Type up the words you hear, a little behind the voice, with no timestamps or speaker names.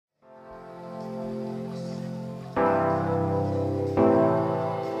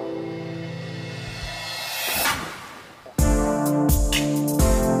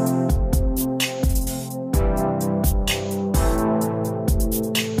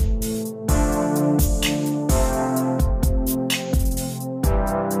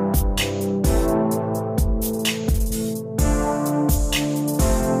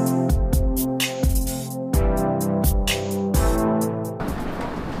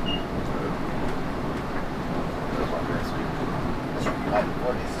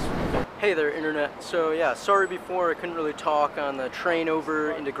Hey there, Internet. So yeah, sorry before I couldn't really talk on the train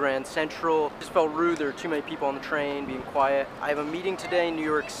over into Grand Central. Just felt rude, there were too many people on the train being quiet. I have a meeting today in New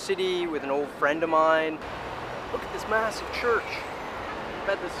York City with an old friend of mine. Look at this massive church. I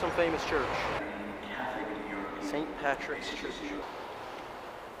bet this is some famous church. St. Patrick's Church.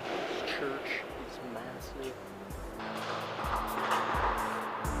 This church is massive.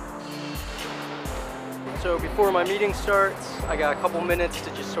 So before my meeting starts, I got a couple minutes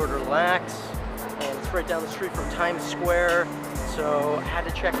to just sort of relax, and it's right down the street from Times Square, so I had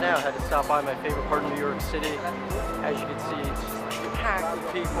to check it out. I had to stop by my favorite part of New York City. As you can see, it's just packed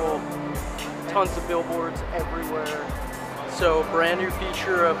with people, tons of billboards everywhere. So brand new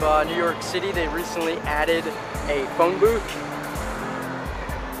feature of New York City, they recently added a phone booth.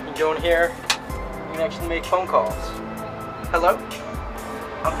 You can go in here, you can actually make phone calls. Hello?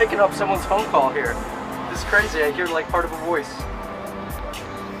 I'm picking up someone's phone call here. This is crazy, I hear like part of a voice.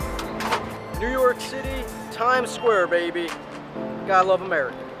 New York City, Times Square, baby. Gotta love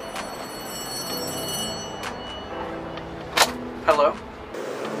America. Hello?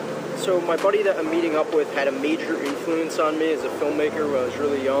 So my buddy that I'm meeting up with had a major influence on me as a filmmaker when I was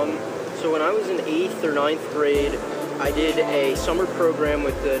really young. So when I was in 8th or 9th grade, I did a summer program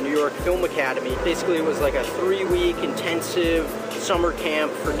with the New York Film Academy. Basically it was like a 3-week intensive summer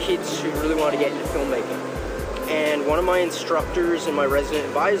camp for kids who really want to get into filmmaking. And one of my instructors and my resident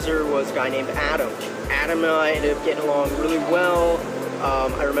advisor was a guy named Adam. Adam and I ended up getting along really well.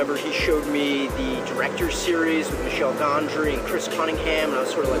 I remember he showed me the director's series with Michel Gondry and Chris Cunningham, and I was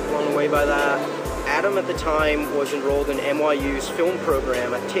sort of like blown away by that. Adam at the time was enrolled in NYU's film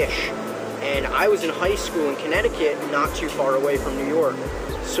program at Tisch. And I was in high school in Connecticut, not too far away from New York.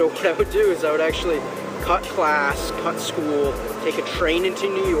 So what I would do is I would actually cut class, cut school, take a train into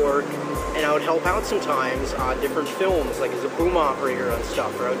New York, and I would help out sometimes on different films, like as a boom operator on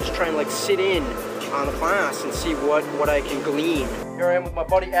stuff, or I would just try and like sit in on the class and see what I can glean. Here I am with my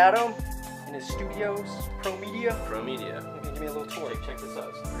buddy Adam in his studios, ProMedia. ProMedia. You can give me a little tour. Check this out,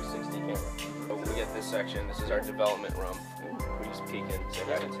 it's a 360 camera. So we get this section, this is our development room. We just peek in, say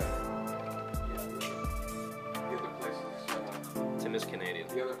hi to Tim. The other places, Tim is Canadian.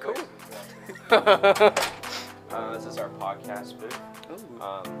 the other places, This is our podcast booth.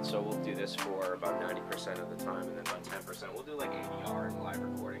 So we'll do this for about 90% of the time, and then about 10% we'll do like ADR and live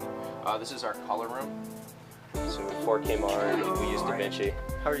recording. This is our color room. So 4K Mark, we use DaVinci.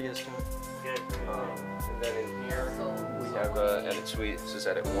 How are you guys doing? Good. And then in here we have Edit Suite. This is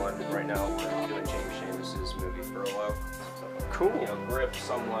Edit 1. Right now we're doing James Shames's movie Furlough. Cool. You know, grip,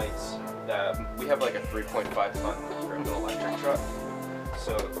 some lights. That we have like a 3.5 ton grip electric truck.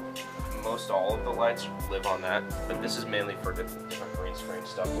 So most all of the lights live on that, but this is mainly for different green screen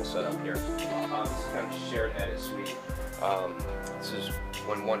stuff we'll set up here. This is kind of shared edit suite. This is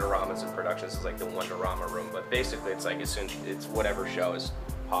when Wonderama's in production. This is like the Wonderama room, but basically it's like it's whatever show is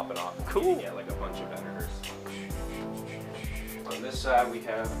popping off. Cool. Yeah, like a bunch of editors. On this side we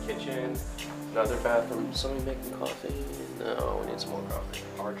have a kitchen, another bathroom. Somebody making coffee? No, we need some more coffee.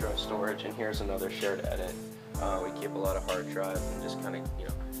 Hard drive storage, and here's another shared edit. We keep a lot of hard drive and just kind of, you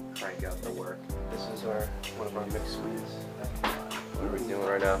know, crank out the work. This is one of our mix suites. What are we doing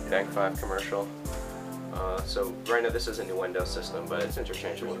right now? Bank 5 commercial. So right now this is a Nuendo system, but it's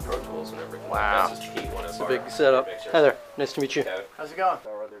interchangeable with Pro Tools and everything. Wow. This is Pete, one of It's our a big setup. mixers. Hi there, nice to meet you. Kevin. How's it going?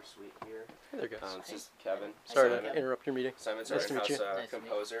 Our other suite here. Hey there, guys. This is Kevin. Sorry Simon. to interrupt your meeting. Simon's Nice our to meet you. in-house Nice to meet you.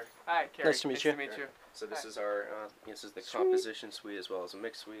 composer. Hi, Kerry. Nice to meet you. So this is our this is the composition suite as well as a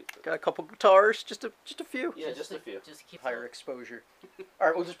mix suite. Got a couple guitars, just a few. Yeah, just a few. Just keep Higher exposure. All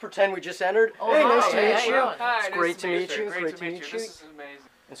right, we'll just pretend we just entered. Oh, hey, hi. nice to Hey, meet how you. you doing? Hi, It's nice great to meet you. Great to meet you. This This is amazing.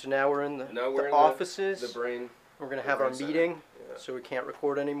 And so now we're in the, Now we're in offices. The brain. We're gonna have our brain center. meeting, Yeah. so we can't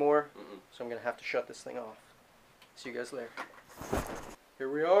record anymore. Mm-mm. So I'm gonna have to shut this thing off. See you guys later. Here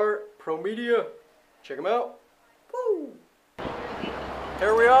we are, ProMedia. Check them out. Woo!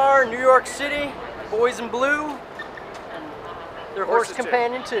 Here we are, New York City, boys in blue, and their horse Horses too.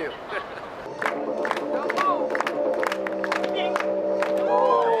 companion too.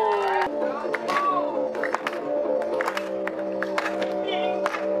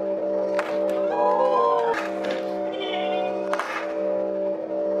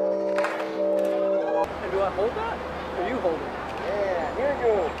 And do I hold that? Or you hold it? Yeah, here you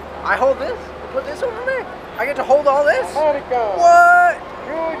go. I hold this? Put this over me? I get to hold all this? What?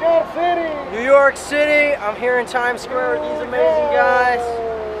 New York City! New York City. I'm here in Times Square with these amazing guys.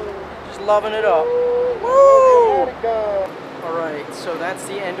 Just loving it up. Woo! Alright, so that's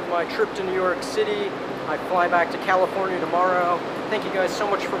the end of my trip to New York City. I fly back to California tomorrow. Thank you guys so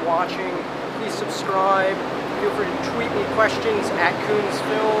much for watching. Please subscribe. Feel free to tweet me questions at Coons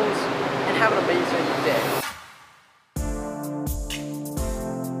Films. and have an amazing day.